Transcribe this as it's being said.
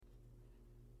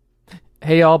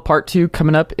Hey y'all, part 2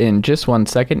 coming up in just 1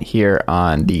 second here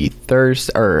on the Thursday,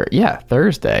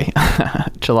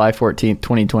 July 14th,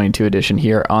 2022 edition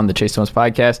here on the Chase Thomas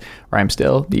Podcast, where I'm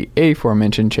still the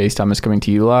aforementioned Chase Thomas coming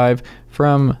to you live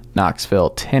from Knoxville,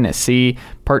 Tennessee.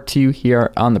 Part 2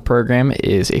 here on the program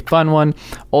is a fun one.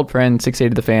 Old friend,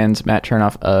 680 The Fans, Matt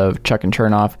Chernoff of Chuck and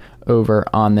Chernoff over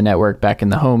on the network back in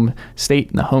the home state,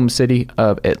 in the home city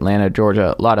of Atlanta,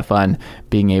 Georgia. A lot of fun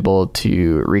being able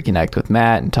to reconnect with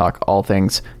Matt and talk all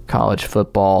things college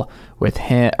football with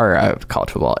him, or college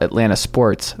football, Atlanta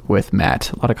sports with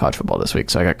Matt. A lot of college football this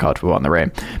week, so I got college football on the way.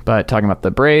 But talking about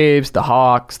the Braves, the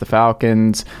Hawks, the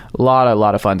Falcons, a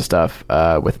lot of fun stuff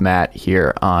with Matt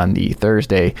here on the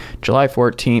Thursday, July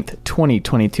 14th,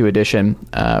 2022 edition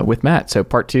with Matt. So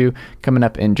part 2 coming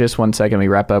up in just 1 second. We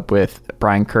wrap up with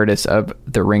Brian Curtis of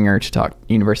The Ringer to talk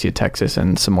University of Texas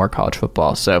and some more college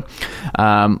football. So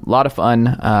a lot of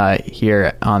fun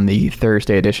here on the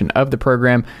Thursday edition of the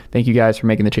program. Thank you guys for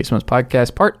making the Chase Thomas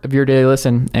Podcast part of your daily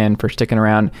listen and for sticking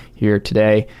around here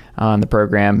today on the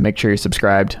program. Make sure you're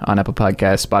subscribed on Apple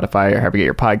Podcasts, Spotify, or however you get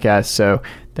your podcasts so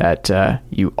that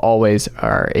you always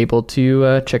are able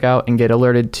to check out and get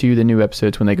alerted to the new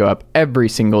episodes when they go up every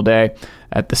single day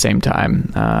at the same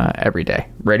time every day.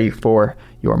 Ready for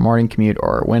your morning commute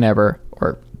or whenever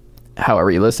or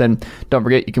however you listen. Don't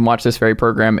forget, you can watch this very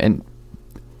program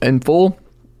in full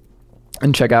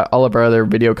and check out all of our other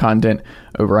video content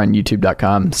over on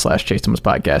youtube.com/Chase Thomas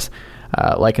Podcast.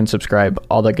 Like and subscribe,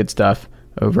 all that good stuff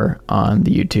over on the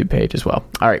YouTube page as well.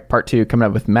 All right, part 2 coming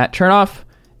up with Matt Chernoff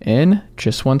in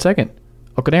just 1 second.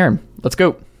 Uncle Aaron, let's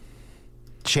go.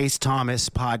 The Chase Thomas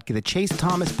Podcast.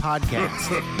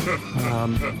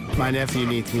 My nephew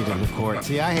needs me to record.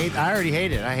 See, I already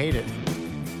hate it. I hate it.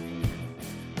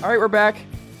 All right, we're back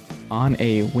on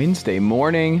a Wednesday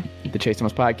morning, the Chase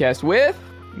Thomas Podcast with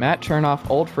Matt Chernoff,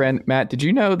 old friend. Matt, did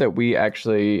you know that we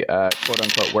actually, quote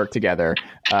unquote, worked together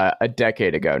a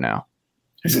decade ago now?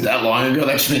 Is it that long ago?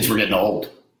 That just means we're getting old.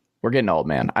 We're getting old,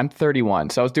 man. I'm 31.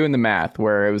 So I was doing the math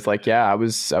where it was like, yeah, I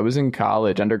was in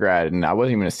college, undergrad, and I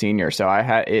wasn't even a senior. So I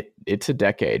had it. It's a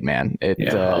decade, man.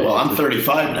 Well, I'm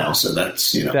 35 now. So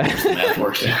that's, the math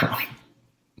works out.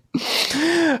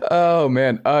 Oh,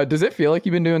 man. Does it feel like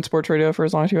you've been doing sports radio for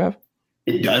as long as you have?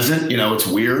 It doesn't. It's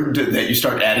weird that you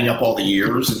start adding up all the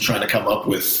years and trying to come up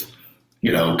with,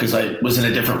 because I was in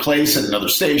a different place at another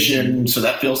station. So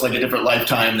that feels like a different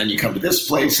lifetime. Then you come to this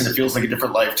place and it feels like a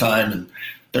different lifetime. And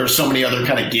there are so many other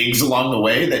kind of gigs along the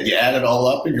way that you add it all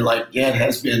up and you're like, yeah, it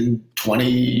has been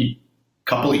 20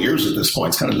 couple of years at this point.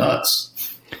 It's kind of nuts.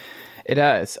 It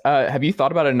has. Have you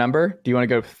thought about a number? Do you want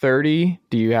to go 30?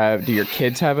 Do your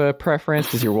kids have a preference?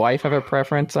 Does your wife have a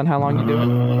preference on how long you do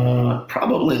it?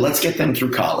 Probably. Let's get them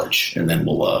through college and then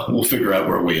we'll figure out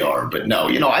where we are. But no,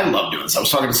 I love doing this. I was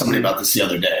talking to somebody about this the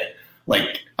other day.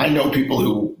 Like, I know people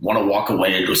who want to walk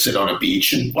away and go sit on a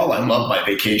beach. And while I love my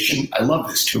vacation, I love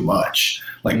this too much.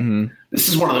 Like, This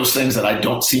is one of those things that I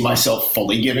don't see myself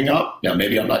fully giving up.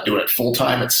 Maybe I'm not doing it full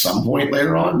time at some point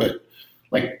later on, but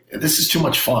like, this is too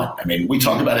much fun. I mean, we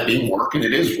talk about it being work, and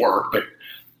it is work, but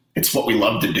it's what we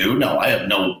love to do. No, I have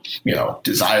no,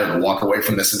 desire to walk away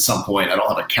from this at some point. I don't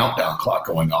have a countdown clock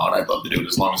going on. I'd love to do it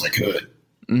as long as I could.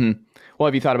 Mm-hmm. Well,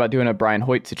 have you thought about doing a Brian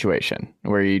Hoyt situation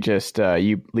where you just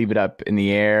you leave it up in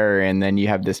the air and then you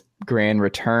have this grand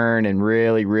return and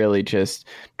really, really just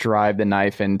drive the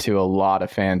knife into a lot of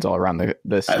fans all around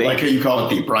the state? I like how you call it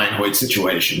the Brian Hoyt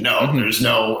situation. No, there's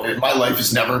no – my life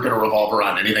is never going to revolve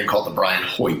around anything called the Brian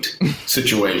Hoyt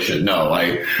situation. No,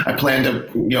 I plan to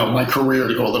 – my career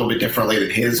to go a little bit differently than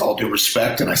his, all due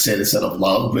respect, and I say this out of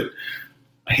love, but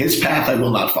his path I will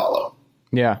not follow.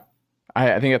 Yeah.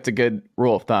 I think that's a good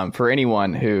rule of thumb for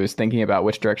anyone who's thinking about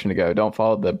which direction to go. Don't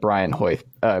follow the Brian Hoyt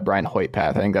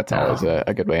path. I think that's always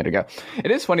a good way to go. It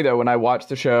is funny, though, when I watch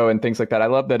the show and things like that, I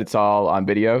love that it's all on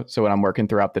video. So when I'm working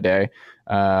throughout the day,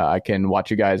 I can watch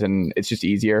you guys and it's just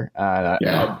easier.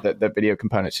 The video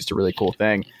component is just a really cool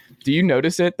thing. Do you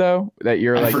notice it, though, that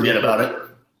I forget about it.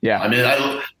 Yeah. I mean,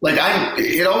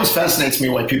 it always fascinates me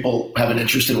why people have an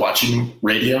interest in watching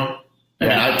radio. I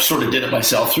mean, I sort of did it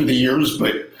myself through the years,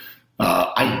 but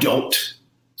I don't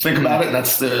think about it.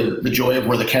 That's the joy of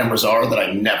where the cameras are, that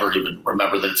I never even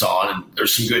remember that it's on. And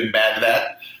there's some good and bad to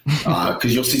that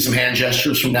because you'll see some hand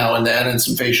gestures from now and then and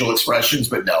some facial expressions.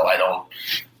 But no, I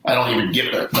don't even give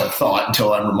it a thought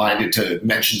until I'm reminded to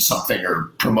mention something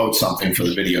or promote something for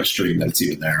the video stream that it's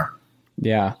even there.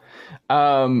 Yeah.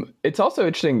 It's also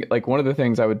interesting. Like, one of the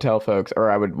things I would tell folks, or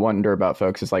I would wonder about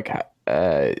folks, is like,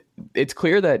 it's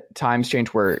clear that times change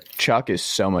where Chuck is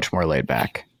so much more laid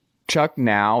back. Chuck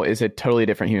now is a totally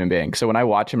different human being. So when I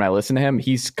watch him and I listen to him,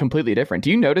 he's completely different.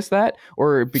 Do you notice that?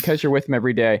 Or because you're with him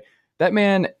every day, that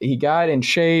man, he got in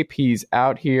shape. He's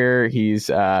out here. He's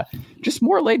just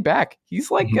more laid back.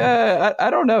 He's like, I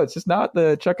don't know. It's just not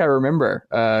the Chuck I remember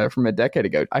from a decade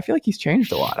ago. I feel like he's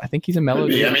changed a lot. I think he's a mellow.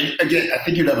 I mean, again, I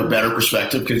think you'd have a better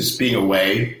perspective because being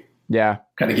away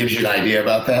kind of gives you an idea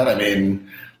about that. I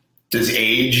mean, does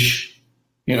age,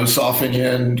 soften you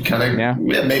and kind of,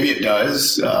 maybe it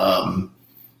does.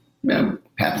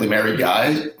 Happily married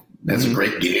guy. That's a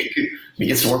great gig. He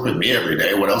gets to work with me every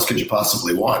day. What else could you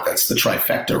possibly want? That's the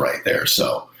trifecta right there.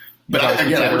 So, but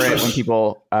again, when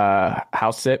people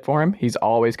house sit for him, he's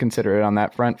always considerate on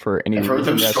that front for any. I've heard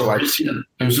those stories.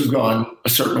 Those have gone a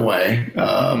certain way.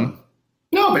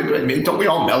 No, but I mean, don't we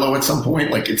all mellow at some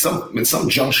point? Like at some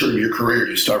juncture of your career,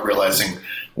 you start realizing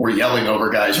we're yelling over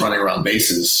guys running around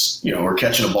bases, or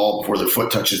catching a ball before their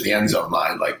foot touches the end zone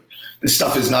line. Like this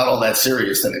stuff is not all that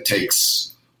serious that it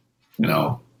takes,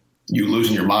 you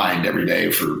losing your mind every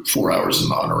day for 4 hours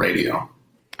on a radio.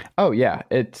 Oh yeah.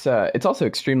 It's also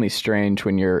extremely strange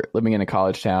when you're living in a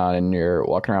college town and you're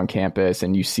walking around campus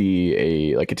and you see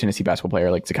a Tennessee basketball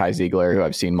player like Zakai Ziegler, who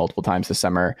I've seen multiple times this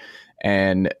summer,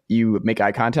 and you make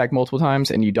eye contact multiple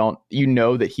times and you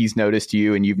know that he's noticed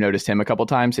you and you've noticed him a couple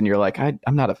times and you're like, I'm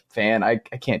not a fan. I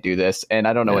can't do this. And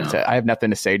I don't know what to say. I have nothing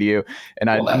to say to you. And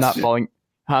I'm not following.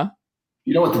 Huh?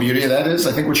 You know what the beauty of that is?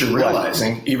 I think what you're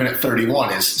realizing, even at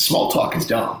 31, is small talk is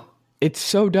dumb. It's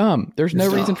so dumb. There's no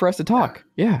reason for us to talk.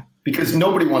 Yeah. Because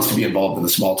nobody wants to be involved in the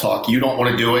small talk. You don't want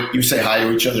to do it. You say hi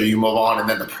to each other. You move on. And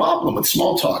then the problem with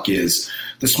small talk is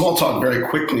the small talk very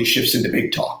quickly shifts into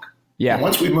big talk. Yeah. And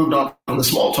once we've moved on from the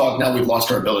small talk, now we've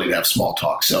lost our ability to have small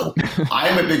talk. So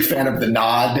I'm a big fan of the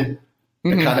nod,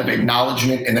 the kind of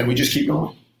acknowledgement, and then we just keep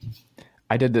going.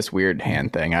 I did this weird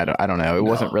hand thing. I don't know. It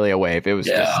wasn't really a wave. It was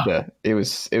just it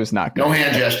was not good. No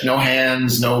hand gesture, no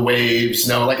hands, no waves,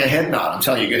 no like a head nod. I'm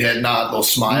telling you, good head nod, little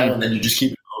smile, and then you just keep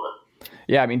moving.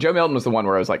 Yeah, I mean, Joe Milton was the one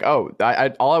where I was like, oh,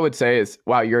 all I would say is,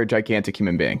 wow, you're a gigantic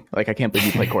human being. Like, I can't believe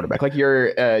you play quarterback. Like, you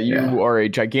are a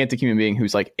gigantic human being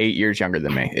who's like 8 years younger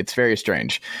than me. It's very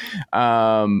strange.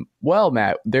 Well,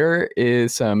 Matt, there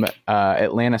is some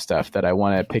Atlanta stuff that I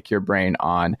want to pick your brain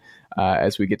on.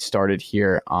 As we get started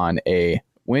here on a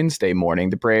Wednesday morning.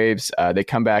 The Braves, they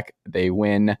come back, they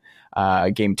win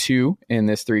game 2 in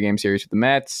this 3-game series with the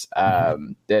Mets.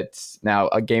 That's now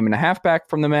a game and a half back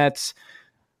from the Mets.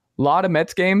 A lot of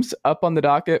Mets games up on the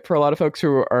docket for a lot of folks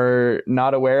who are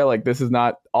not aware. Like, this is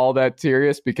not all that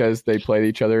serious because they play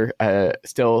each other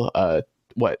still,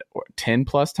 10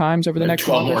 plus times over the next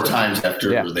 12 more times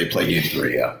after they play game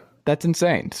 3, yeah. That's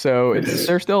insane. So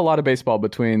there's still a lot of baseball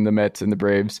between the Mets and the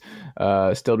Braves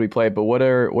still to be played. But what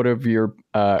have your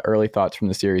early thoughts from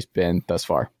the series been thus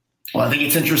far? Well, I think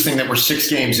it's interesting that we're 6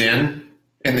 games in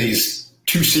these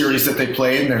 2 series that they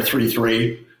played, and they're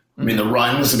 3-3. I mean,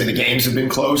 the games have been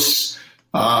close.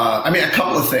 A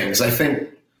couple of things. I think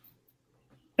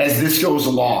as this goes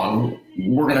along,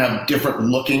 we're going to have different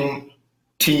looking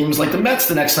teams. Like the Mets,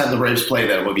 the next time the Braves play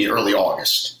them will be early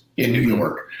August in New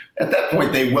York. At that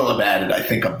point, they will have added, I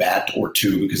think, a bat or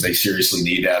 2 because they seriously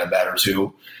need to add a bat or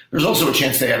 2. There's also a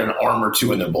chance they add an arm or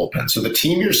 2 in their bullpen. So the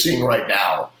team you're seeing right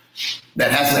now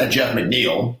that hasn't had Jeff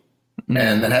McNeil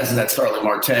and that hasn't had Starling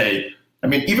Marte, I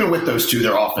mean, even with those 2,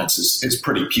 their offense is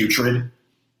pretty putrid.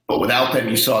 But without them,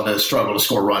 you saw the struggle to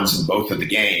score runs in both of the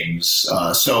games.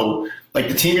 So, like,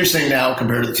 the team you're seeing now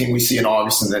compared to the team we see in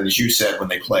August, and then, as you said, when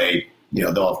they play,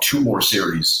 they'll have 2 more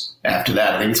series after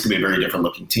that. I think it's going to be a very different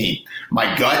looking team.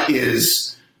 My gut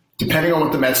is, depending on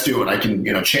what the Mets do, and I can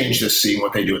change this seeing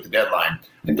what they do at the deadline,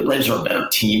 I think the Braves are a better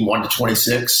team,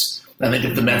 1-26. I think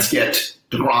if the Mets get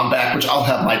DeGrom back, which I'll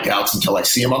have my doubts until I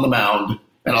see him on the mound,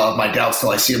 and I'll have my doubts till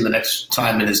I see him the next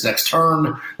time in his next turn,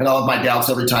 and I'll have my doubts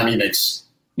every time he makes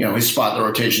his spot in the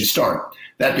rotation start.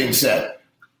 That being said,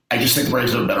 I just think the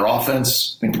Braves have a better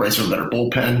offense. I think the Braves have a better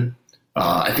bullpen.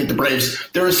 I think the Braves,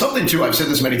 there is something too, I've said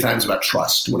this many times about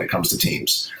trust when it comes to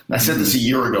teams. And I said this a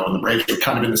year ago, and the Braves were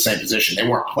kind of in the same position. They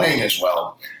weren't playing as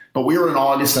well. But we were in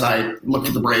August, and I looked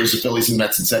at the Braves, the Phillies, and the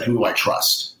Mets and said, who do I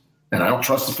trust? And I don't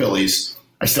trust the Phillies.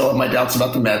 I still have my doubts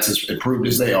about the Mets, as improved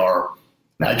as they are.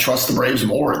 And I trust the Braves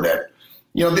more that,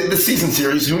 the season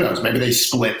series, who knows? Maybe they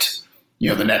split,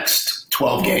 the next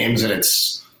 12 games, and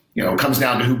it's, it comes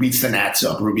down to who beats the Nats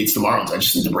up, who beats the Marlins. I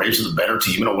just think the Braves are the better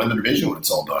team, and will win the division when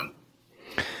it's all done.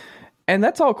 And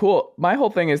that's all cool. My whole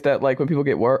thing is that, like, when people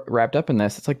get wrapped up in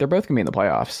this, it's like they're both going to be in the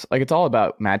playoffs. Like, it's all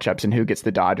about matchups and who gets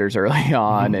the Dodgers early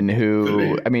on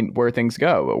and where things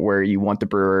go, where you want the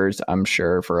Brewers, I'm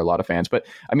sure, for a lot of fans. But,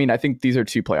 I mean, I think these are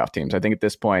two playoff teams. I think at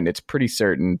this point, it's pretty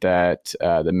certain that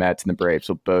the Mets and the Braves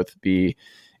will both be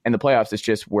in the playoffs. It's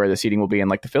just where the seeding will be. And,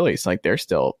 like, the Phillies, like, they're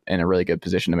still in a really good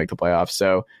position to make the playoffs.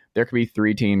 So there could be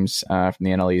 3 teams from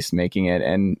the NL East making it.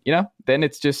 And, then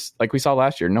it's just like we saw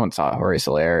last year. No one saw Jorge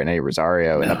Soler and Eddie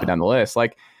Rosario and up and down the list.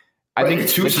 Like, I think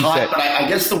it's who's hot. But I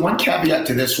guess the one caveat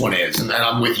to this one is, and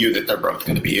I'm with you that they're both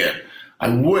going to be in. I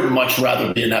would much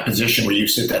rather be in that position where you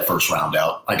sit that first round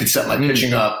out. I could set my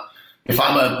pitching up. If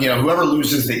I'm whoever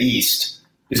loses the East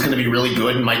is going to be really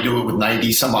good and might do it with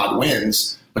 90 some odd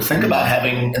wins. But think about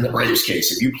having, in the Braves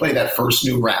case, if you play that first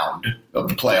new round of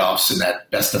the playoffs in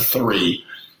that best of 3,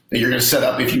 that you're going to set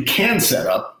up, if you can set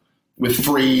up, with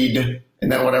Fried,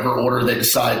 and then whatever order they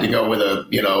decide to go with a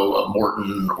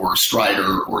Morton or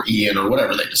Strider or Ian or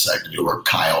whatever they decide to do, or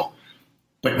Kyle.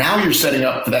 But now you're setting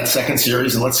up for that second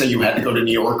series, and let's say you had to go to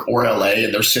New York or LA,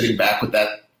 and they're sitting back with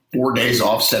that 4 days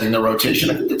off setting their rotation.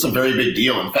 I think that's a very big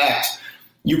deal. In fact,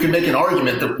 you can make an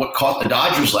argument that what caught the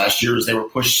Dodgers last year is they were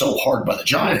pushed so hard by the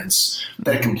Giants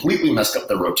that it completely messed up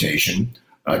their rotation.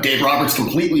 Dave Roberts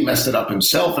completely messed it up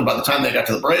himself, and by the time they got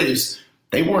to the Braves,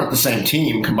 they weren't the same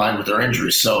team combined with their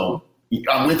injuries. So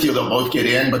I'm with you, they'll both get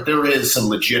in, but there is some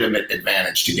legitimate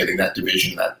advantage to getting that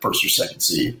division, that first or second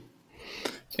seed.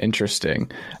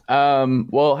 Interesting.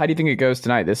 Well, how do you think it goes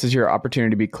tonight? This is your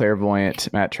opportunity to be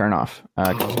clairvoyant, Matt Chernoff.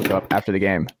 Go up after the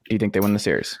game. Do you think they win the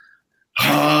series?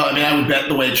 I would bet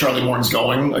the way Charlie Morton's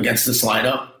going against this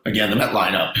lineup, again, the Met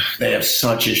lineup, they have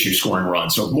such issues scoring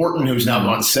runs. So if Morton, who's now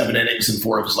gone 7 innings in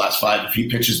 4 of his last 5, if he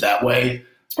pitches that way,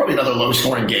 it's probably another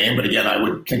low-scoring game. But again, I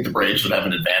would think the Braves would have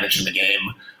an advantage in the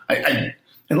game.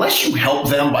 Unless you help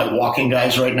them by walking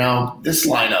guys right now, this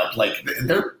lineup, like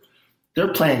they're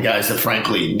playing guys that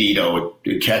frankly need a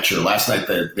catcher. Last night,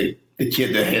 the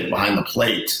kid that hit behind the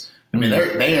plate. I mean,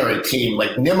 they are a team.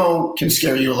 Like Nimmo can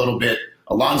scare you a little bit.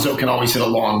 Alonso can always hit a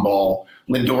long ball.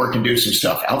 Lindor can do some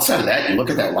stuff. Outside of that, you look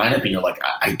at that lineup and you're like,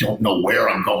 I don't know where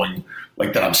I'm going.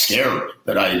 Like that, I'm scared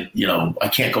that I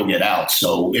can't go get out.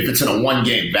 So if it's in a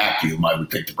 1-game vacuum, I would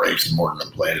think the Braves and Morton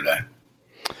will play today.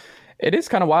 It is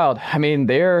kind of wild. I mean,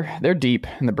 they're deep,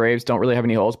 and the Braves don't really have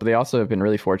any holes, but they also have been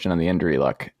really fortunate on the injury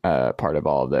luck part of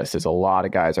all of this. Is a lot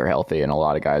of guys are healthy, and a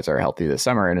lot of guys are healthy this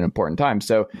summer at an important time.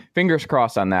 So fingers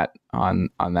crossed on that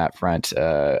front.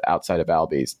 Outside of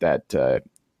Albies,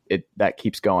 that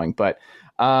keeps going. But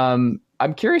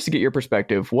I'm curious to get your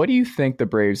perspective. What do you think the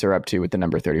Braves are up to with the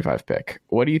number 35 pick?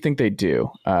 What do you think they do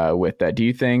with that? Do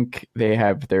you think they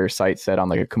have their sights set on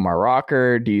like a Kumar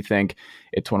Rocker? Do you think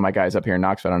it's one of my guys up here in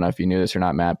Knoxville? I don't know if you knew this or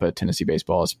not, Matt, but Tennessee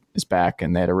baseball is back,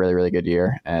 and they had a really, really good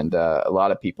year. And a lot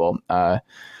of people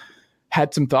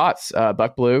had some thoughts.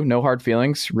 Buck Blue, no hard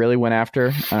feelings, really went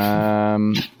after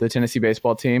the Tennessee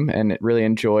baseball team, and really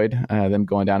enjoyed them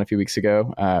going down a few weeks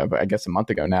ago, I guess a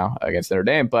month ago now, against Notre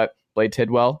Dame. But Blade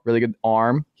Tidwell, really good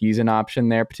arm. He's an option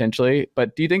there potentially.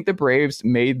 But do you think the Braves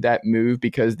made that move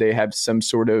because they have some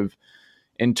sort of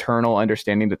internal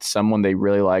understanding that someone they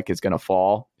really like is going to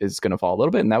fall a little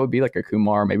bit? And that would be like a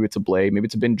Kumar, maybe it's a Blade, maybe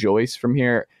it's a Ben Joyce from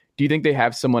here. Do you think they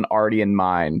have someone already in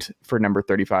mind for number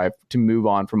 35 to move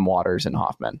on from Waters and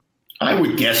Hoffman? I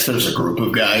would guess there's a group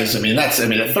of guys. At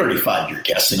 35, you're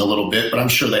guessing a little bit, but I'm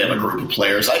sure they have a group of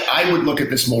players. I would look at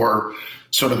this more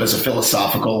sort of as a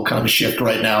philosophical kind of a shift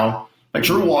right now. Like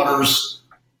Drew Waters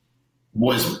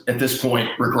was at this point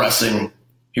regressing.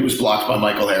 He was blocked by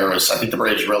Michael Harris. I think the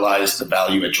Braves realized the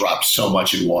value had dropped so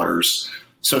much in Waters.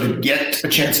 So to get a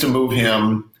chance to move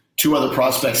him, 2 other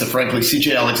prospects that frankly,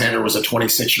 CJ Alexander was a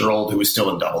 26-year-old who was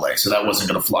still in AA, so that wasn't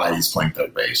going to fly. He's playing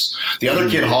third base. The other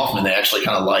kid, Hoffman, they actually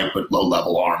kind of like, but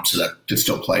low-level arm, so that could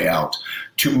still play out.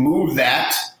 To move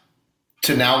that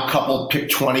to now couple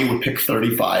pick 20 with pick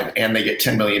 35, and they get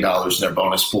 $10 million in their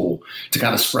bonus pool to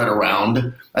kind of spread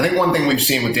around. I think one thing we've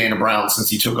seen with Dana Brown since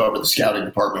he took over the scouting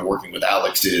department working with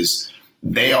Alex is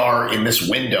they are in this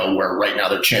window where right now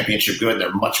they're championship good.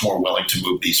 They're much more willing to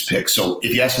move these picks. So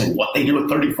if you ask me what they do at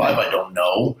 35, I don't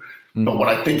know. Mm-hmm. But what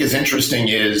I think is interesting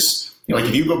is, like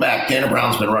if you go back, Dana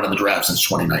Brown's been running the draft since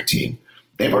 2019.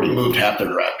 They've already moved half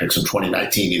their draft picks in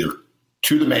 2019, either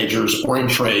to the majors or in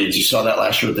trades. You saw that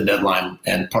last year at the deadline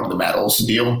and part of the Matt Olson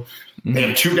deal. Mm-hmm. They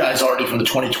have 2 guys already from the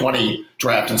 2020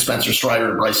 draft in Spencer Strider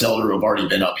and Bryce Elder who have already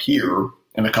been up here,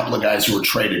 and a couple of guys who were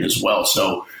traded as well.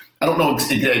 So I don't know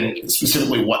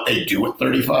specifically what they do at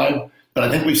 35, but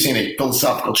I think we've seen a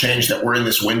philosophical change that we're in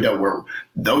this window where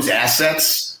those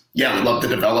assets, we'd love to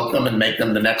develop them and make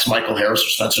them the next Michael Harris or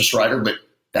Spencer Strider, but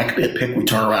that could be a pick we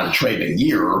turn around and trade in a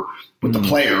year with the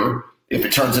player if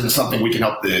it turns into something we can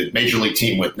help the major league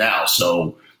team with now.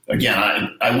 So, again,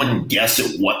 I wouldn't guess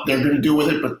at what they're going to do with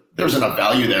it, but there's enough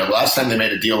value there. Last time they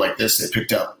made a deal like this, they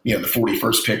picked up, the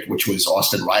 41st pick, which was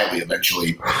Austin Riley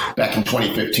eventually back in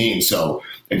 2015. So,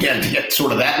 again, to get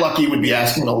sort of that lucky would be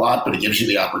asking a lot, but it gives you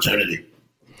the opportunity.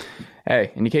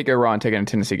 Hey, and you can't go wrong taking a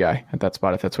Tennessee guy at that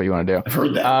spot if that's what you want to do. I've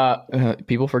heard that.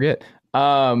 People forget.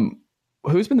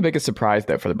 Who's been the biggest surprise,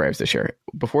 though, for the Braves this year?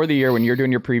 Before the year, when you're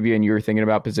doing your preview and you were thinking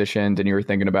about positions and you were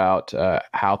thinking about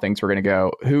how things were going to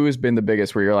go, who has been the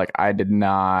biggest where you're like, I did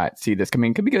not see this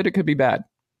coming? Could be good, it could be bad.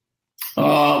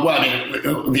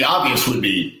 The obvious would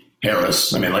be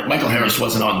Harris. Michael Harris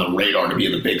wasn't on the radar to be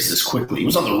in the bigs this quickly. He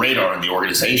was on the radar in the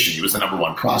organization. He was the number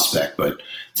one prospect. But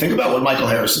think about what Michael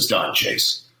Harris has done,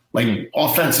 Chase.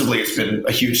 Offensively, it's been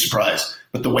a huge surprise.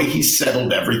 But the way he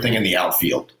settled everything in the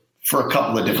outfield, for a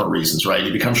couple of different reasons, right?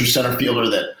 He becomes your center fielder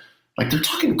that, they're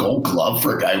talking Gold Glove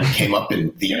for a guy who came up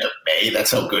in the end of May. That's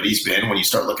how good he's been when you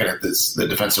start looking at the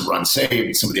defensive run saved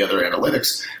and some of the other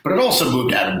analytics. But it also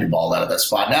moved Adam Duvall out of that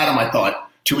spot. And Adam, I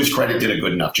thought, to his credit, did a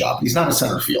good enough job. He's not a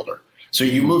center fielder. So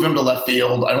you move him to left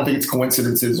field. I don't think it's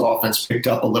coincidence his offense picked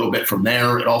up a little bit from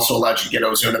there. It also allowed you to get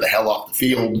Ozuna the hell off the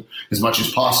field as much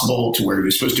as possible to where he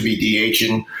was supposed to be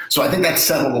DHing. So I think that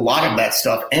settled a lot of that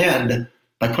stuff. And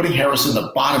by putting Harris in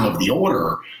the bottom of the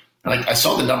order, and I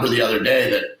saw the number the other day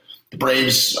that the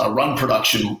Braves run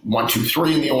production 1, 2,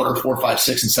 3 in the order, 4, 5,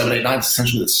 6, and 7, 8, 9 is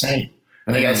essentially the same.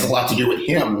 I think it has a lot to do with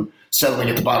him settling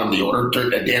at the bottom of the order.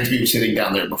 Dansby was sitting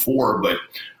down there before, but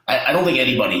I don't think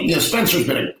anybody, Spencer's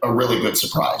been a really good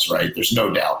surprise, right? There's no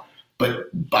doubt.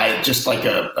 But by just like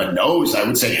a nose, I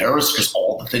would say Harris, because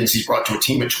all the things he's brought to a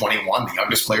team at 21, the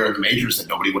youngest player in the majors that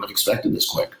nobody would have expected this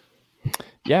quick.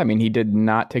 Yeah, he did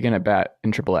not take in a bat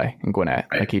in AAA in Gwinnett.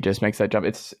 Right. He just makes that jump.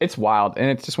 It's wild, and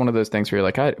it's just one of those things where you're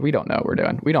like, we don't know what we're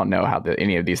doing. We don't know how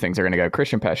any of these things are going to go.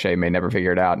 Christian Pache may never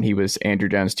figure it out, and he was Andrew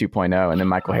Jones 2.0, and then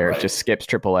Michael Harris just skips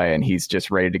AAA, and he's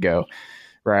just ready to go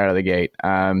right out of the gate.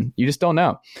 You just don't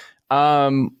know.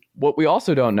 What we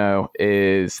also don't know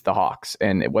is the Hawks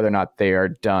and whether or not they are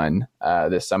done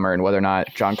this summer and whether or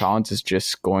not John Collins is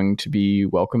just going to be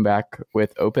welcomed back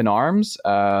with open arms.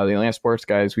 The Atlanta Sports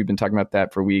guys, we've been talking about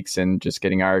that for weeks and just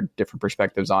getting our different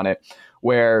perspectives on it,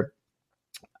 where,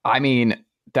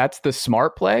 that's the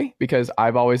smart play, because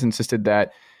I've always insisted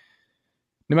that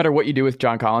no matter what you do with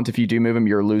John Collins, if you do move him,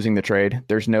 you're losing the trade.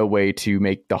 There's no way to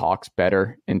make the Hawks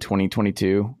better in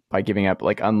 2022 by giving up,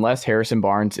 unless Harrison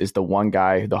Barnes is the one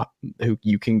guy who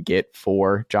you can get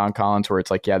for John Collins, where it's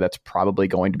that's probably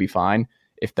going to be fine.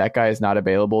 If that guy is not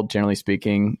available, generally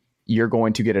speaking, you're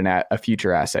going to get a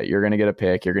future asset. You're going to get a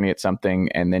pick, you're going to get something,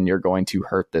 and then you're going to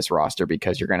hurt this roster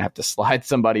because you're going to have to slide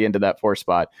somebody into that 4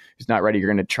 spot who's not ready. You're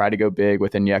going to try to go big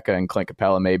with Onyeka and Clint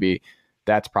Capella maybe.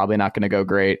 That's probably not going to go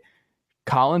great.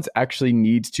 Collins actually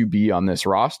needs to be on this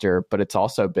roster, but it's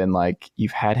also been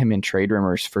you've had him in trade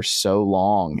rumors for so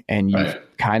long, and you've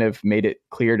kind of made it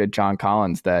clear to John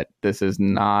Collins that this is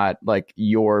not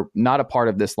you're not a part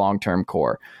of this long-term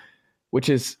core, which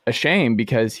is a shame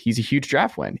because he's a huge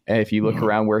draft win. And if you look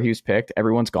around where he was picked,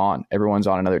 everyone's gone. Everyone's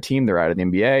on another team. They're out of the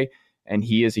NBA, and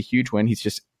he is a huge win. He's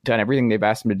just done everything they've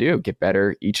asked him to do, get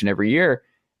better each and every year.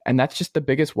 And that's just the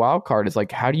biggest wild card is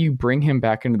how do you bring him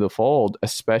back into the fold,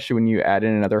 especially when you add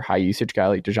in another high usage guy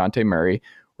like DeJounte Murray,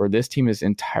 where this team is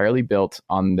entirely built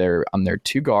on their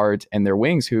 2 guards and their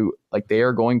wings, who they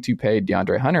are going to pay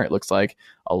DeAndre Hunter, it looks like,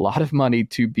 a lot of money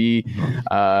to be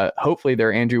hopefully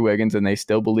they're Andrew Wiggins and they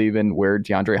still believe in where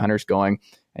DeAndre Hunter's going.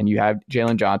 And you have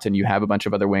Jalen Johnson, you have a bunch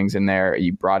of other wings in there.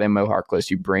 You brought in Mo Harkless,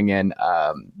 you bring in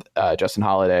Justin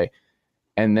Holiday.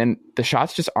 And then the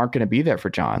shots just aren't going to be there for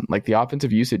John. The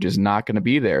offensive usage is not going to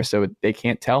be there. So they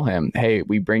can't tell him, hey,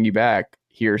 we bring you back.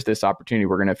 Here's this opportunity.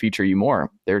 We're going to feature you more.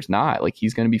 There's not.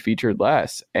 He's going to be featured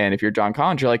less. And if you're John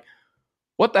Collins, you're like,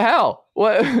 what the hell?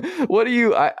 What do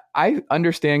you... I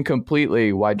understand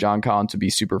completely why John Collins would be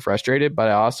super frustrated, but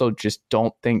I also just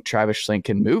don't think Travis Schlenk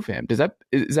can move him. Is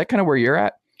that kind of where you're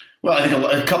at? Well, I think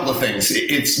a couple of things.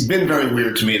 It's been very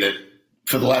weird to me that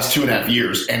for the last 2.5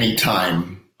 years,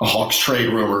 anytime a Hawks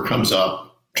trade rumor comes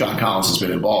up, John Collins has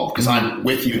been involved, because I'm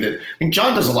with you that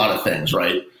John does a lot of things,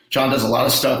 right? John does a lot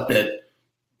of stuff that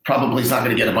probably is not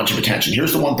going to get a bunch of attention.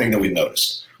 Here's the one thing that we've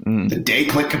noticed. The day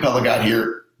Clint Capella got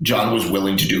here, John was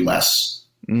willing to do less.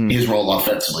 His role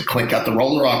offensively. Clint got the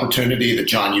roller opportunity that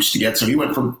John used to get. So he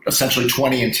went from essentially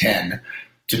 20 and 10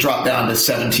 to drop down to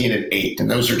 17 and 8.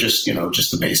 And those are just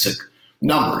the basic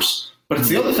numbers. But it's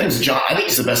the other things that John, I think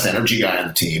he's the best energy guy on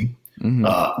the team.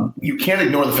 You can't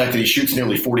ignore the fact that he shoots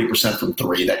nearly 40% from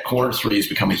three. That corner three has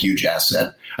become a huge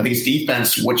asset. I think his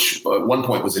defense, which at one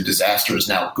point was a disaster, is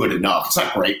now good enough. It's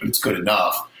not great, but it's good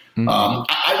enough.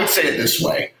 I would say it this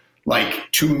way.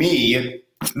 Like, to me,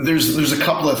 there's a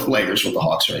couple of layers with the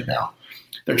Hawks right now.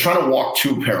 They're trying to walk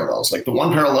two parallels. Like, the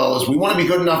one parallel is we want to be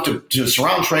good enough to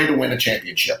surround Trae to win a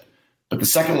championship. But the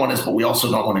second one is, but we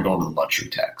also don't want to go into the luxury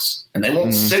tax. And they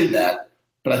won't say that,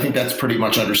 but I think that's pretty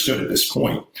much understood at this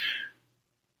point.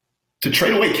 To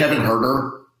trade away Kevin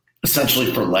Huerter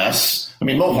essentially for less, I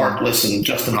mean, Mo Harkless and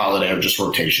Justin Holiday are just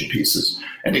rotation pieces.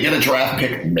 And to get a draft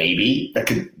pick maybe that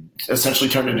could essentially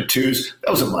turn into twos,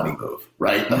 that was a money move,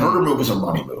 right? The Huerter move was a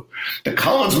money move. The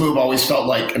Collins move always felt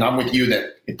like, and I'm with you,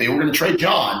 that if they were going to trade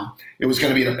John, it was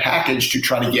going to be in a package to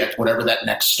try to get whatever that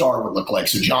next star would look like.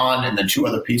 So John and then two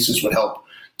other pieces would help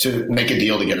to make a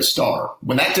deal to get a star.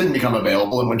 When that didn't become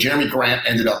available, and when Jeremy Grant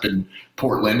ended up in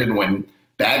Portland, and when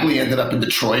Bagley ended up in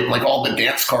Detroit, like all the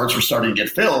dance cards were starting to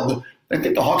get filled, I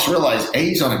think the Hawks realized, A,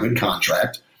 he's on a good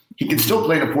contract. He can still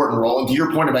play an important role. And to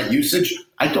your point about usage,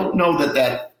 I don't know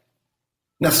that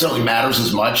necessarily matters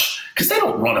as much because they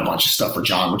don't run a bunch of stuff for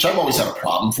John, which I've always had a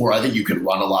problem for. I think you could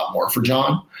run a lot more for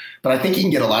John. But I think you can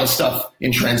get a lot of stuff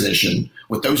in transition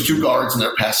with those two guards and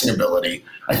their passing ability.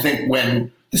 I think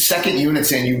when the second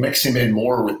unit's in, you mix him in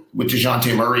more with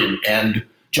DeJounte Murray and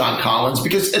John Collins,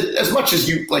 because as much as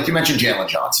you mentioned Jalen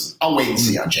Johnson, I'll wait and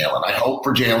see on Jalen. I hope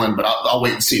for Jalen, but I'll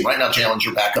wait and see. Right now, Jalen's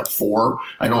your backup 4.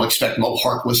 I don't expect Mo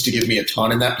Harkless to give me a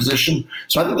ton in that position.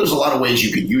 So I think there's a lot of ways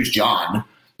you could use John,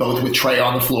 both with Trae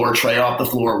on the floor, Trae off the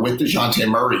floor, with DeJounte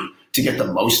Murray to get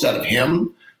the most out of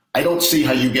him. I don't see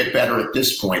how you get better at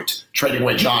this point trading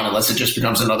away John unless it just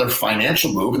becomes another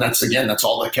financial move. And that's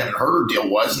all the Kevin Huerter deal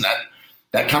was. And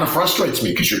that kind of frustrates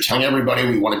me because you're telling everybody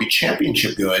we want to be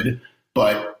championship good,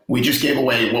 but we just gave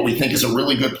away what we think is a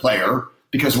really good player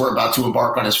because we're about to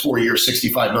embark on his 4-year,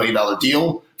 $65 million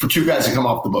deal for two guys that come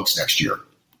off the books next year.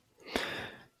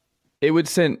 It would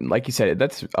send, like you said,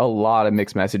 that's a lot of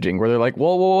mixed messaging where they're like,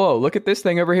 whoa, look at this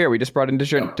thing over here. We just brought in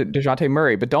DeJounte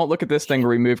Murray, but don't look at this thing where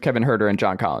we move Kevin Huerter and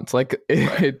John Collins. Like,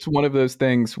 It's one of those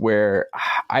things where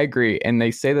I agree. And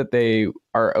they say that they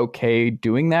are okay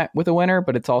doing that with a winner,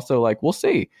 but it's also like, we'll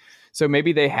see. So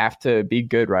maybe they have to be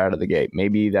good right out of the gate.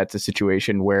 Maybe that's a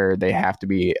situation where they have to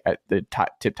be at the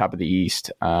top of the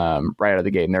East right out of the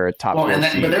gate, and they're a top. Well,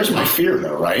 but there's my fear,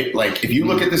 though, right? Like, if you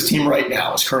look at this team right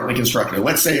now, it's currently constructed.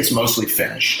 Let's say it's mostly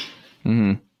finished.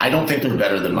 I don't think they're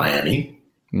better than Miami.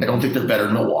 I don't think they're better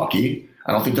than Milwaukee.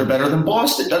 I don't think they're better than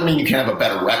Boston. Doesn't mean you can have a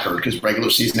better record because regular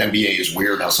season NBA is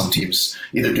weird how some teams,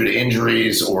 either due to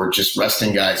injuries or just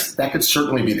resting guys, that could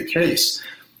certainly be the case.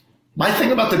 My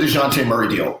thing about the DeJounte Murray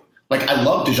deal, like, I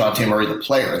love DeJounte Murray, the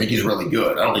player. I think he's really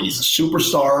good. I don't think he's a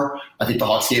superstar. I think the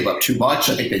Hawks gave up too much.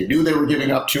 I think they knew they were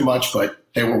giving up too much, but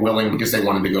they were willing because they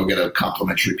wanted to go get a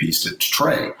complimentary piece to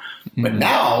Trae. But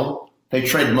now they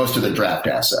traded most of their draft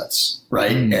assets,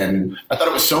 right? And I thought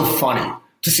it was so funny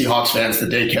to see Hawks fans the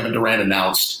day Kevin Durant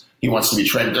announced he wants to be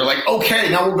traded. They're like, okay,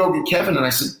 now we'll go get Kevin. And I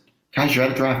said, guys, you're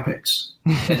out of draft picks.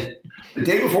 The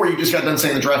day before, you just got done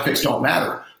saying the draft picks don't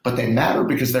matter. But they matter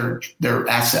because they're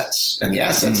assets. And the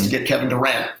assets to get Kevin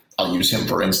Durant, I'll use him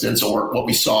for instance, or what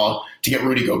we saw to get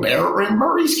Rudy Gobert, or in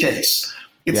Murray's case.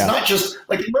 It's not just,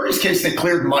 like in Murray's case, they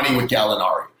cleared money with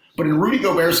Gallinari. But in Rudy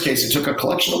Gobert's case, it took a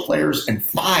collection of players and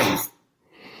 5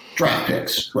 draft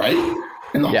picks, right?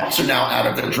 And the Hawks are now out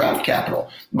of their draft capital.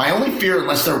 My only fear,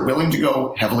 unless they're willing to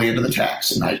go heavily into the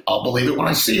tax, and I'll believe it when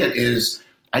I see it, is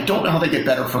I don't know how they get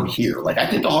better from here. Like, I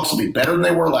think the Hawks will be better than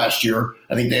they were last year.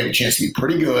 I think they have a chance to be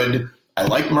pretty good. I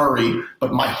like Murray,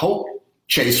 but my hope,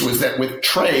 Chase, was that with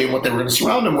Trae and what they were going to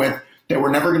surround him with, they were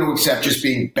never going to accept just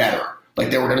being better.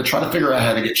 Like, they were going to try to figure out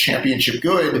how to get championship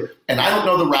good. And I don't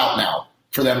know the route now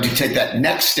for them to take that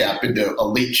next step into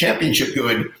elite championship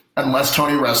good unless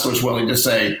Tony Ressler's willing to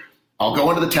say, I'll go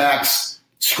into the tax,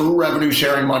 screw revenue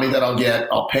sharing money that I'll get.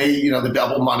 I'll pay, the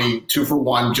double money, 2 for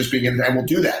 1, just being in, and we'll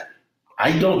do that.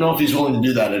 I don't know if he's willing to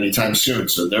do that anytime soon.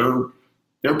 So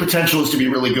their potential is to be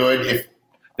really good. If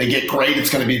they get great, it's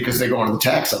going to be because they go into the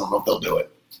tax. I don't know if they'll do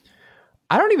it.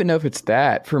 I don't even know if it's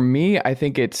that. For me, I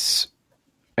think it's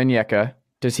Onyeka.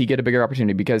 Does he get a bigger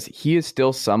opportunity? Because he is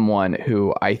still someone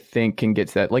who I think can get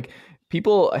to that. Like,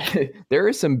 people, there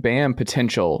is some Bam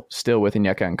potential still with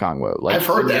Onyeka and Kongwu. Like, I've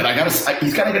heard that.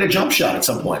 He's got to get a jump shot at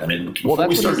some point. I mean, well,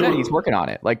 that's what he said. He's working on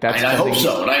it. Like, that's. I hope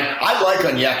so. And I like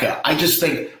Onyeka. I just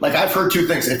think, like, I've heard 2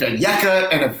 things: if Onyeka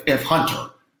and if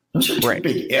Hunter. Those are 2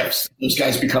 big ifs. Those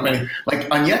guys become any. Like,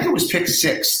 Onyeka was picked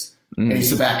 6th, and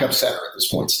he's the backup center at this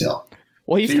point still.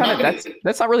 Well, he's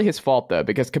that's not really his fault though,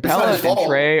 because Capella and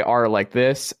Trae are like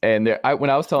this, and when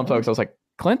I was telling folks, I was like,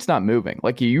 Clint's not moving.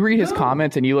 Like you read his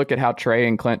comments and you look at how Trey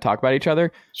and Clint talk about each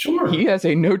other. Sure. He has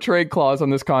a no trade clause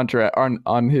on this contract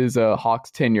on his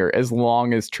Hawks tenure as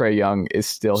long as Trae Young is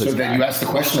still his guy. So then you ask the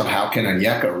question of how can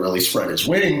Onyeka really spread his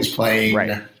wings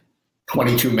playing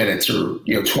 22 minutes or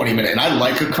 20 minutes. And I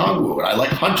like Okongwu and I like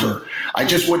Hunter. I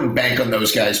just wouldn't bank on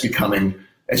those guys becoming,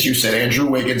 as you said, Andrew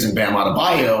Wiggins and Bam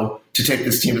Adebayo to take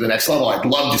this team to the next level. I'd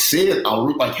love to see it. I'll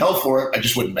root like hell for it. I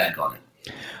just wouldn't bank on it.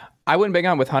 I wouldn't bank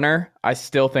on with Hunter. I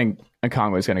still think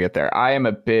Okongwu is going to get there. I am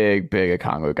a big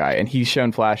Okongwu guy, and he's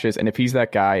shown flashes. And if he's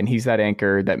that guy and he's that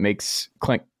anchor that makes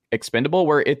Clint expendable,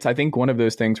 where it's, I think, one of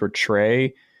those things where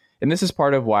Trey, and this is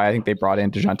part of why I think they brought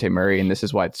in DeJounte Murray, and this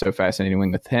is why it's so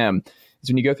fascinating with him, is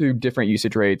when you go through different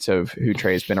usage rates of who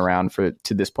Trey's been around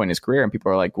to this point in his career, and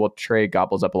people are like, well, Trey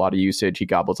gobbles up a lot of usage. He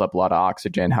gobbles up a lot of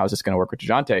oxygen. How is this going to work with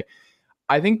DeJounte?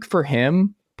 I think for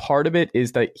him, part of it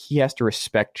is that he has to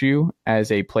respect you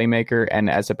as a playmaker and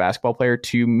as a basketball player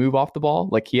to move off the ball.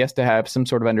 Like he has to have some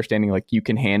sort of understanding, like you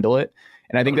can handle it.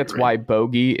 And I think that's why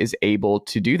Bogey is able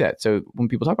to do that. So when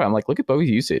people talk about it, I'm like, look at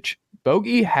Bogey's usage.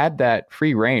 Bogey had that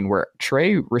free reign where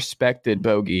Trey respected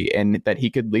Bogey and that he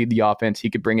could lead the offense.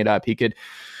 He could bring it up.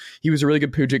 He was a really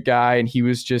good Pujic guy, and he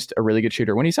was just a really good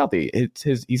shooter when he's healthy.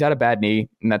 He's had a bad knee,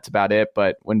 and that's about it.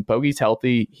 But when Bogey's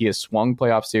healthy, he has swung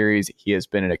playoff series. He has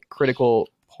been a critical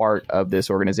part of this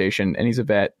organization, and he's a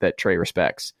vet that Trey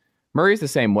respects. Murray's the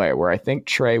same way, where I think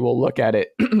Trey will look at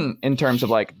it in terms of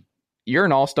like, you're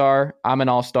an all-star, I'm an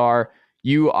all-star.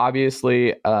 You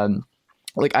obviously, I'm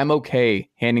okay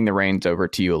handing the reins over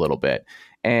to you a little bit.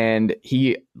 And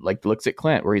he like looks at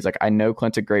Clint where he's like, I know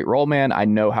Clint's a great role man. I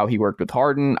know how he worked with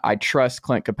Harden. I trust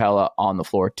Clint Capella on the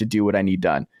floor to do what I need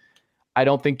done. I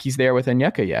don't think he's there with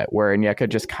Onyeka yet, where Onyeka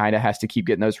just kind of has to keep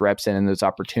getting those reps in and those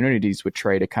opportunities with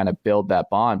Trey to kind of build that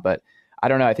bond. But I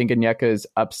don't know. I think Onyeka's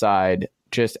upside,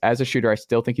 just as a shooter, I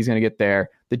still think he's going to get there.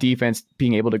 The defense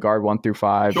being able to guard 1 through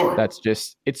 5, that's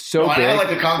just, it's so big. I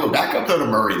like a combo. Back up though to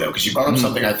Murray though, because you brought up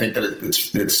something I think that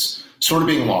it's sort of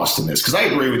being lost in this. Because I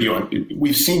agree with you.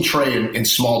 We've seen Trey in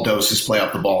small doses play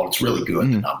up the ball, and it's really good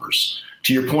in the numbers.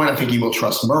 To your point, I think he will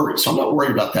trust Murray, so I'm not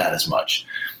worried about that as much.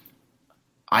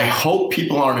 I hope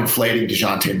people aren't inflating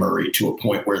DeJounte Murray to a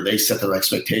point where they set their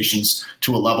expectations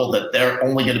to a level that they're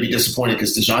only going to be disappointed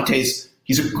because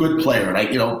he's a good player.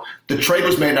 And the trade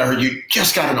was made, and I heard you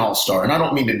just got an all-star, and I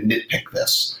don't mean to nitpick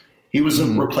this. He was a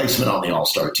replacement on the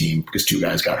all-star team because 2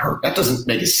 guys got hurt. That doesn't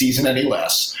make his season any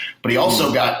less, but he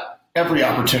also got every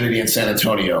opportunity in San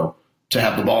Antonio to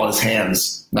have the ball in his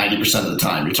hands 90% of the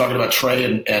time. You're talking about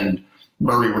Trey and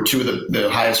Murray were 2 of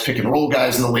the highest pick and roll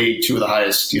guys in the league, 2 of the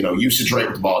highest, usage rate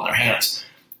with the ball in their hands.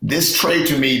 This trade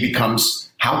to me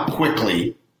becomes how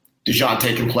quickly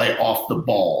DeJounte can play off the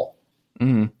ball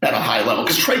at a high level,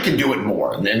 because Trey can do it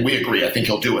more. And we agree. I think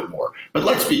he'll do it more. But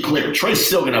let's be clear. Trey's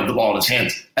still going to have the ball in his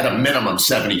hands at a minimum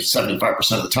 70,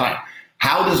 75% of the time.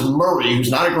 How does Murray,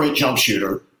 who's not a great jump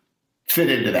shooter, fit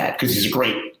into that? Because he's a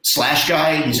great slash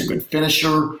guy. He's a good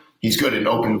finisher. He's good in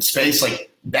open space.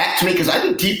 Like that to me, because I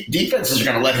think defenses are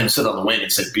going to let him sit on the wing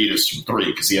and say beat us from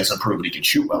 3 because he hasn't proven he can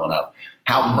shoot well enough.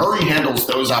 How Murray handles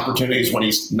those opportunities when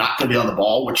he's not going to be on the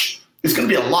ball, which is going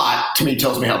to be a lot, to me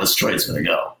tells me how this trade's going to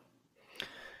go.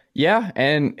 Yeah,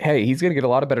 and hey, he's going to get a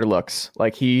lot of better looks.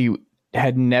 Like he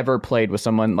had never played with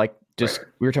someone like just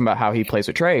we were talking about how he plays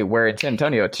with Trey, where in San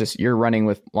Antonio, it's just you're running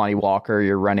with Lonnie Walker,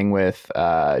 you're running with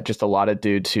just a lot of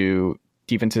dudes who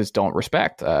defenses don't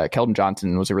respect. Keldon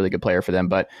Johnson was a really good player for them,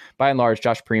 but by and large,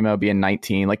 Josh Primo being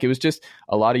 19, like it was just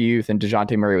a lot of youth, and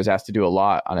DeJounte Murray was asked to do a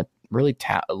lot on a really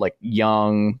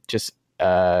young, just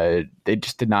they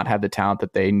just did not have the talent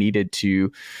that they needed to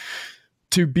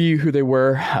be who they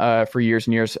were for years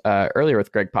and years earlier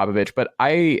with Greg Popovich. But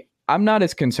I'm not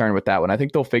as concerned with that one. I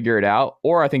think they'll figure it out,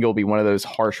 or I think it'll be one of those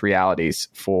harsh realities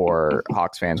for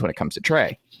Hawks fans when it comes to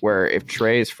Trey, where if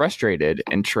Trey is frustrated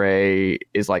and Trey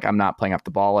is like, I'm not playing off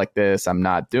the ball like this, I'm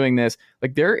not doing this,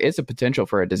 like there is a potential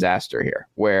for a disaster here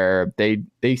where they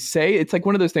say it's like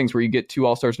one of those things where you get 2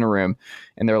 all-stars in a room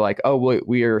and they're like, oh,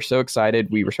 we are so excited.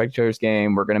 We respect each other's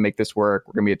game. We're going to make this work.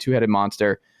 We're going to be a 2-headed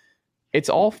monster. It's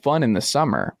all fun in the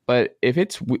summer, but if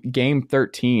it's game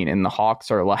 13 and the Hawks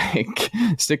are like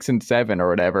 6-7 or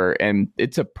whatever, and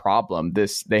it's a problem,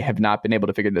 they have not been able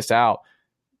to figure this out,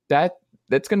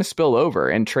 that's going to spill over,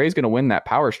 and Trey's going to win that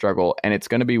power struggle, and it's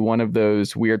going to be one of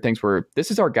those weird things where this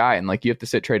is our guy, and like you have to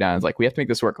sit Trey down. It's like, we have to make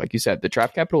this work. Like you said, the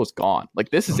draft capital is gone.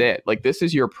 Like this is it. Like this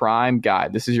is your prime guy.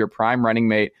 This is your prime running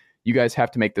mate. You guys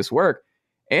have to make this work.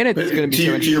 And it's going to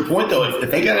be to your point, though, if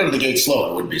they get out of the gate slow,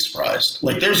 I wouldn't be surprised.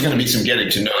 Like, there's going to be some getting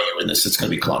to know you in this. It's going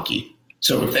to be clunky.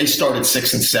 So if they start at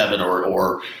 6 and 7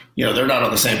 or they're not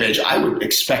on the same page, I would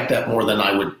expect that more than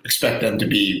I would expect them to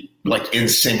be like in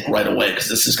sync right away, because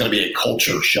this is going to be a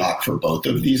culture shock for both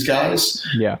of these guys.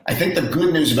 Yeah. I think the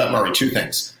good news about Murray, two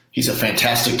things. He's a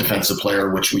fantastic defensive player,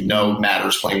 which we know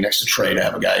matters playing next to Trey, to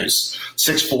have a guy who's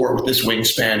 6'4" with this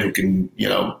wingspan who can,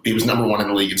 he was number 1 in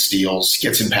the league in steals,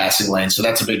 gets in passing lanes. So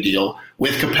that's a big deal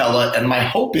with Capella. And my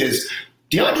hope is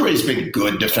DeAndre's been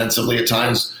good defensively at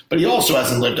times, but he also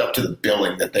hasn't lived up to the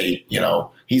billing that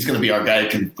he's going to be our guy who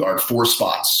can guard 4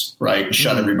 spots, right, and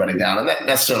shut everybody down. And that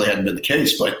necessarily hadn't been the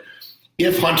case. But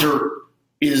if Hunter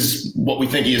is what we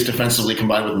think he is defensively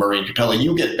combined with Murray and Capella,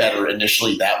 you get better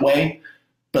initially that way.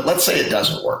 But let's say it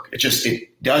doesn't work. It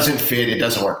doesn't fit. It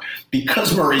doesn't work.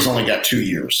 Because Murray's only got 2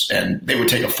 years, and they would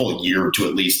take a full year to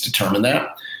at least determine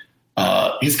that,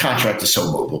 his contract is so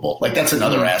movable. Like, that's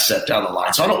another asset down the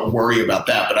line. So I don't worry about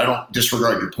that, but I don't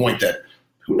disregard your point that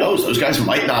who knows, those guys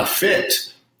might not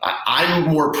fit. I'm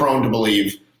more prone to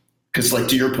believe, because like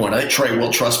to your point, I think Trey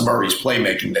will trust Murray's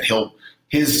playmaking, that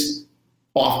his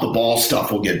off-the-ball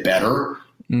stuff will get better.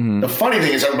 The funny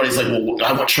thing is everybody's like, well,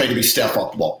 I want Trey to be Steph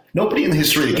off the ball. Nobody in the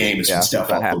history of the game has been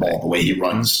Steph off the ball the way he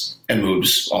runs and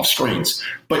moves off screens.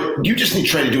 But you just need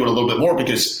Trey to do it a little bit more,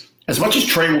 because as much as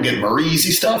Trey will get Murray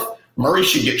easy stuff, Murray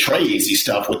should get Trey easy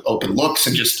stuff with open looks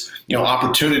and just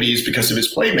opportunities because of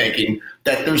his playmaking.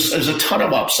 That there's a ton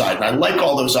of upside, and I like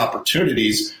all those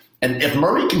opportunities. And if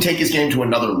Murray can take his game to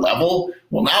another level,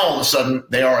 well, now all of a sudden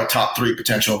they are a top 3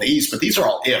 potential in the East. But these are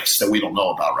all ifs that we don't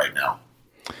know about right now.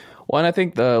 Well, and I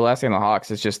think the last thing on the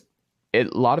Hawks is just a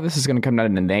lot of this is going to come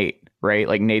down to Nate, right?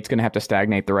 Like, Nate's going to have to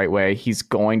stagnate the right way. He's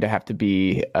going to have to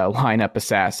be a lineup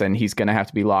assassin. He's going to have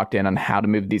to be locked in on how to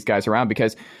move these guys around,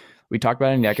 because we talked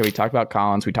about Onyeka, we talked about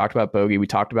Collins, we talked about Bogey, we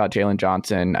talked about Jalen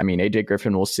Johnson. I mean, AJ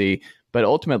Griffin, we'll see. But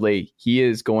ultimately, he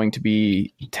is going to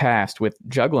be tasked with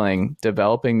juggling,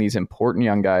 developing these important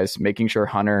young guys, making sure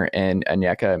Hunter and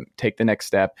Onyeka take the next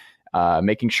step,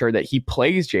 making sure that he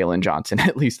plays Jalen Johnson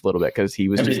at least a little bit, because he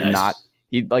was just not –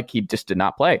 he just did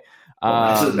not play.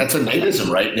 That's a Nateism,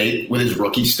 right? Nate with his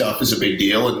rookie stuff is a big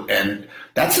deal, and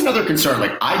that's another concern.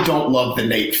 Like, I don't love the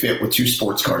Nate fit with 2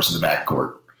 sports cars in the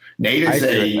backcourt. Nate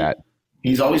is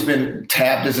he's always been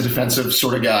tabbed as a defensive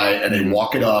sort of guy, and they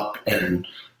walk it up and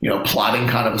plotting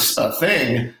kind of a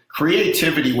thing.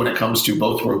 Creativity when it comes to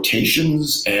both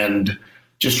rotations and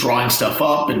just drawing stuff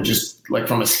up, and just like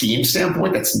from a scheme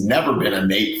standpoint, that's never been a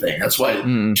Nate thing. That's why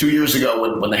 2 years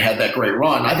ago when they had that great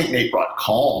run, I think Nate brought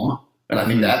calm, and I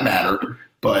think that mattered.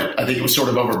 But I think it was sort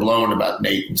of overblown about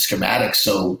Nate and schematics.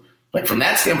 So, like, from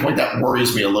that standpoint, that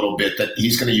worries me a little bit, that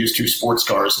he's going to use 2 sports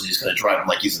cars and he's going to drive them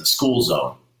like he's in a school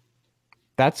zone.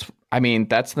 That's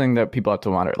the thing that people have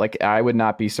to wonder. Like, I would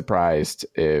not be surprised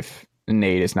if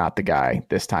Nate is not the guy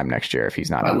this time next year, if he's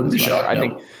not. I wouldn't be shocked. I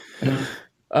think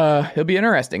it'll be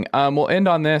interesting. We'll end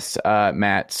on this,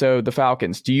 Matt. So the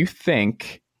Falcons, do you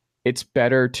think it's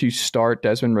better to start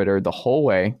Desmond Ridder the whole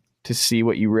way to see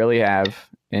what you really have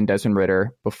in Desmond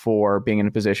Ridder before being in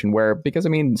a position where, because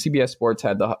CBS Sports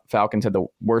had the Falcons had the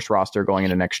worst roster going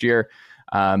into next year.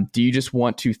 Do you just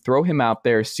want to throw him out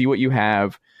there, see what you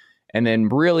have, and then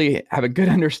really have a good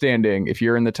understanding if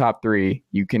you're in the top 3,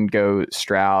 you can go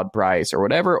Stroud, Bryce, or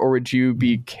whatever? Or would you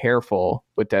be careful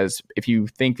with Des if you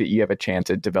think that you have a chance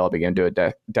at developing into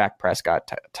a Dak Prescott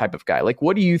type of guy? Like,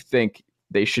 what do you think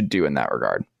they should do in that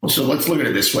regard? Well, so let's look at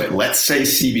it this way. Let's say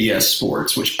CBS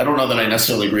Sports, which I don't know that I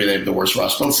necessarily agree they have the worst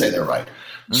roster, but let's say they're right.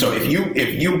 Mm-hmm. So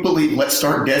if you believe, let's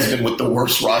start Desmond with the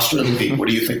worst roster in the league, what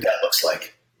do you think that looks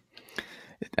like?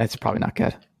 That's probably not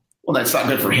good. Well, that's not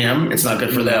good for him. It's not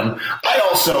good for them. I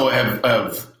also have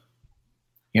I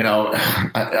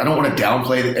don't want to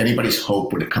downplay anybody's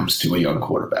hope when it comes to a young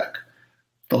quarterback.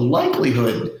 The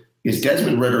likelihood is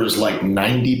Desmond Ridder is like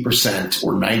 90%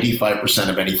 or 95%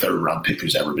 of any third-round pick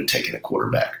who's ever been taken at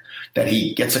quarterback. That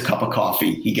he gets a cup of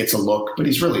coffee, he gets a look, but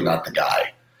he's really not the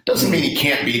guy. Doesn't mean he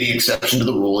can't be the exception to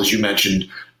the rule. As you mentioned,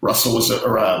 Dak was a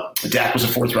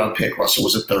 4th-round pick. Russell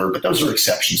was a 3rd, but those are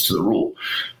exceptions to the rule.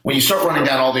 When you start running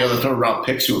down all the other 3rd-round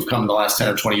picks who have come in the last 10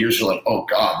 or 20 years, you're like, oh,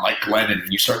 God, Mike Glennon,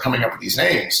 and you start coming up with these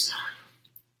names.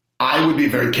 I would be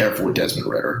very careful with Desmond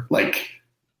Ridder. Like,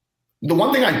 the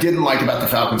one thing I didn't like about the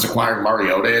Falcons acquiring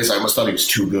Mariota is I almost thought he was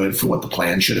too good for what the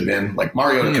plan should have been. Like,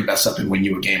 Mariota could mess up and win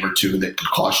you a game or two that could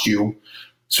cost you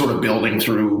sort of building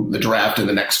through the draft and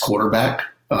the next quarterback.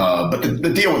 But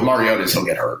the deal with Mariota is he'll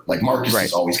get hurt. Like, Marcus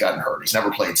has always gotten hurt. He's never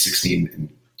played 16, and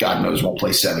God knows won't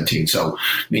play 17. So,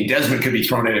 Desmond could be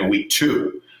thrown in week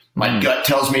 2. My gut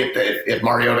tells me if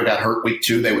Mariota got hurt week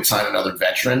 2, they would sign another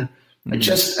veteran. I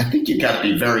think you got to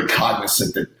be very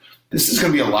cognizant that this is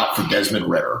going to be a lot for Desmond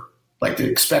Ridder. Like, to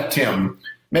expect him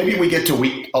maybe we get to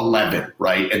week 11,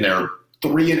 right? And they're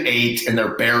 3-8 and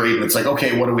they're buried. And it's like,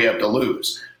 okay, what do we have to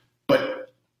lose?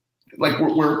 But like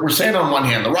we're saying on one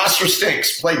hand, the roster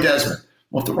stinks, play Desmond.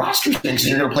 Well, if the roster stinks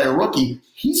and you're going to play a rookie,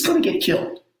 he's going to get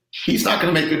killed. He's not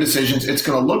going to make good decisions. It's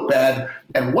going to look bad.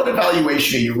 And what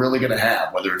evaluation are you really going to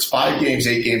have, whether it's 5 games,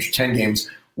 8 games, or 10 games,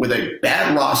 with a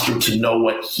bad roster to know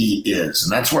what he is?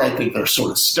 And that's where I think they're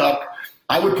sort of stuck.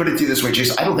 I would put it to you this way,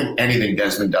 Chase. I don't think anything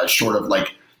Desmond does, short of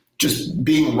like just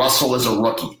being Russell as a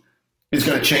rookie, is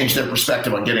going to change their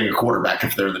perspective on getting a quarterback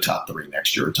if they're in the top 3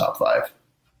 next year or top 5.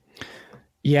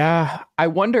 Yeah, I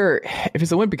wonder if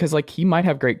it's a win because like he might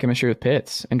have great chemistry with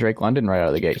Pitts and Drake London right out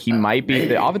of the gate. He might be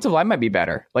the offensive line might be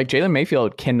better. Like Jalen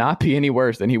Mayfield cannot be any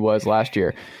worse than he was last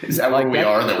year. Is that like where we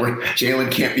are? That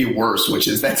Jalen can't be worse, which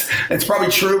is that's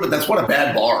probably true, but that's what a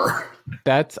bad bar.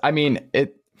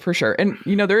 It for sure. And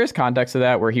there is context to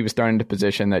that where he was thrown into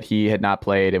position that he had not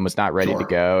played and was not ready to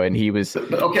go, and he was.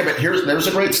 But there's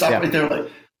a great stop right there. Like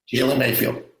Jalen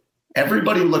Mayfield,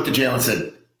 everybody looked at Jalen and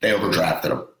said they overdrafted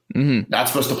him. Mm-hmm. Not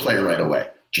supposed to play right away.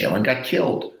 Jalen got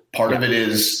killed. Part of it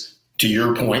is, to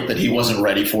your point, that he wasn't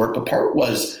ready for it. But part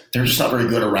was they're just not very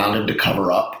good around him to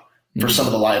cover up for some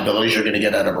of the liabilities you're going to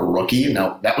get out of a rookie.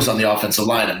 Now, that was on the offensive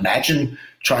line. Imagine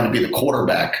trying to be the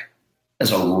quarterback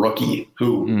as a rookie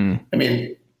who,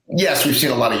 yes, we've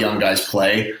seen a lot of young guys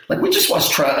play. Like we just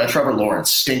watched Trevor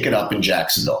Lawrence stink it up in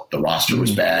Jacksonville. The roster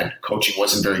was bad. Coaching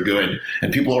wasn't very good.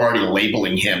 And people are already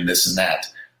labeling him this and that.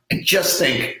 I just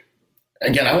think,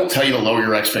 again, I won't tell you to lower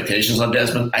your expectations on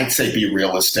Desmond. I'd say be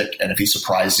realistic, and if he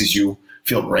surprises you,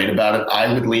 feel great about it.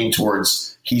 I would lean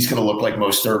towards he's going to look like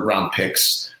most third-round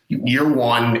picks. Year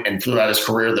one and throughout his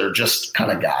career, they're just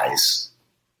kind of guys.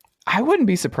 I wouldn't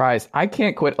be surprised. I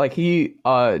can't quit. Like he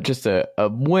just a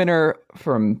winner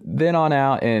from then on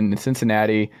out in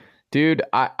Cincinnati. Dude,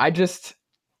 I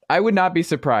would not be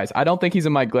surprised. I don't think he's a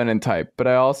Mike Glennon type, but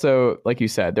I also, like you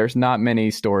said, there's not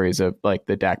many stories of like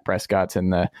the Dak Prescotts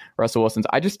and the Russell Wilsons.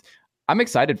 I'm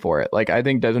excited for it. Like I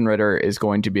think Desmond Ridder is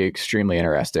going to be extremely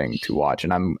interesting to watch,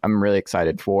 and I'm really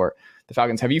excited for the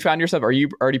Falcons. Have you found yourself? Are you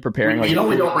already preparing? We don't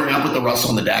bring up with the Russell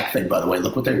and the Dak thing, by the way.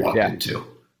 Look what they walked into.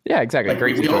 Yeah, exactly.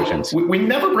 Great situations. We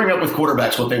never bring up with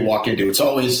quarterbacks what they walk into. It's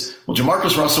always, well,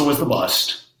 Jamarcus Russell was the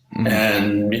bust,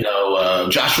 and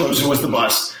Josh Rosen was the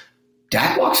bust.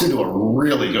 Dak walks into a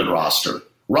really good roster.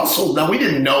 Russell, now we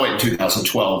didn't know it in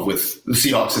 2012 with the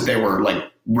Seahawks that they were like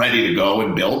ready to go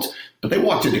and built, but they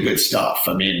walked into good stuff.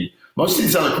 I mean, most of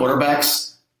these other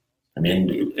quarterbacks,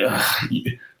 again,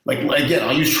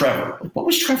 I'll use Trevor. What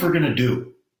was Trevor going to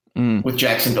do with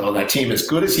Jacksonville and that team? As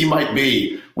good as he might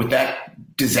be with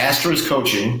that disastrous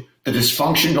coaching, the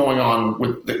dysfunction going on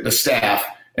with the staff,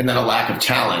 and then a lack of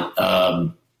talent.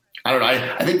 I don't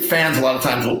know. I think fans a lot of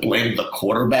times will blame the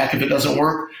quarterback if it doesn't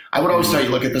work. I would always tell you,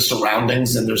 look at the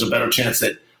surroundings, and there's a better chance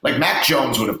that, like, Mac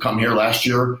Jones would have come here last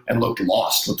year and looked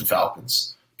lost with the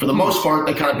Falcons. For the most part,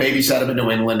 they kind of babysat him in New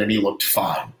England, and he looked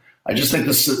fine. I just think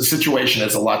the situation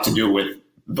has a lot to do with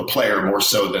the player more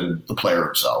so than the player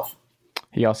himself.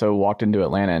 He also walked into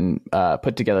Atlanta and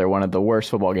put together one of the worst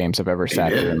football games I've ever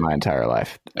sat through in my entire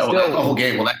life. The whole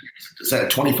game. Well, that was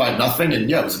at 25-0,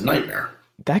 and it was a nightmare.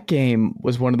 That game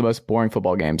was one of the most boring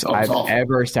football games I've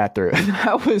ever sat through.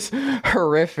 That was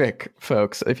horrific,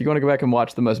 folks. If you want to go back and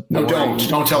watch the most boring... No,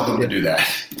 don't tell them to do that.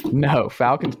 No,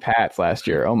 Falcons-Pats last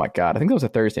year. Oh, my God. I think that was a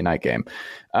Thursday night game.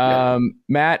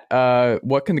 Matt,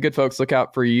 what can the good folks look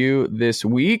out for you this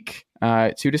week?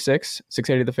 2 to 6,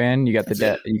 680 The Fan. You got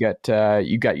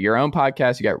you got your own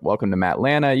podcast. You got Welcome to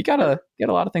Matlanta. You got a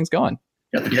lot of things going.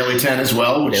 Got the Daily 10 as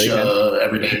well, which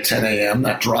every day at 10 a.m.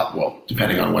 That drop, well,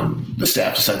 depending on when the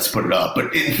staff decides to put it up.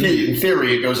 But in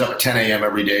theory, it goes up at 10 a.m.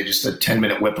 every day, just a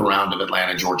 10-minute whip around of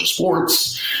Atlanta, Georgia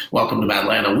sports. Welcome to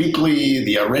Matlanta Weekly,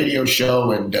 the radio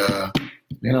show, and,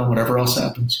 whatever else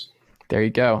happens. There you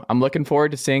go. I'm looking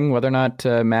forward to seeing whether or not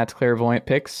Matt's clairvoyant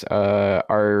picks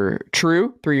are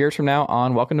true 3 years from now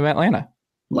on Welcome to Matlanta.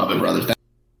 Love it, brother.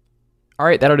 All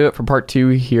right, that'll do it for part 2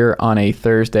 here on a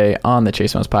Thursday on the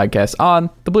Chase Thomas Podcast on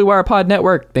the Blue Wire Pod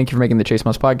Network. Thank you for making the Chase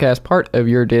Thomas Podcast part of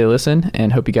your daily listen,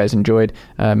 and hope you guys enjoyed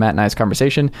Matt and I's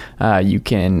conversation. You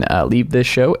can leave this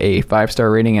show a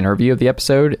 5-star rating and a review of the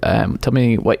episode. Tell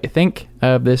me what you think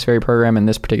of this very program and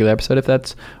this particular episode, if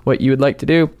that's what you would like to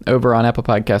do, over on Apple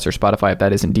Podcasts or Spotify, if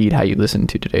that is indeed how you listen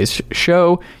to today's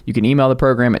show. You can email the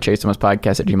program at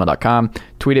chasethomaspodcast@gmail.com,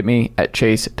 tweet at me at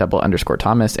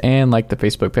chase_Thomas, and like the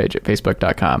Facebook page at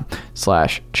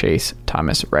facebook.com/Chase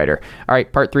Thomas Writer. All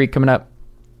right, part 3 coming up.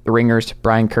 The Ringers,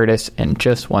 Brian Curtis, in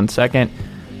just 1 second.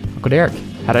 Uncle Derek,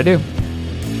 how'd I do?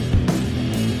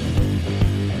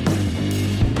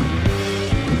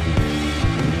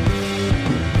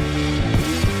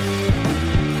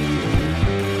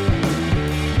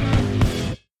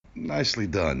 Nicely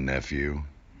done, nephew.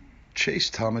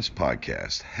 Chase Thomas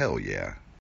Podcast. Hell yeah.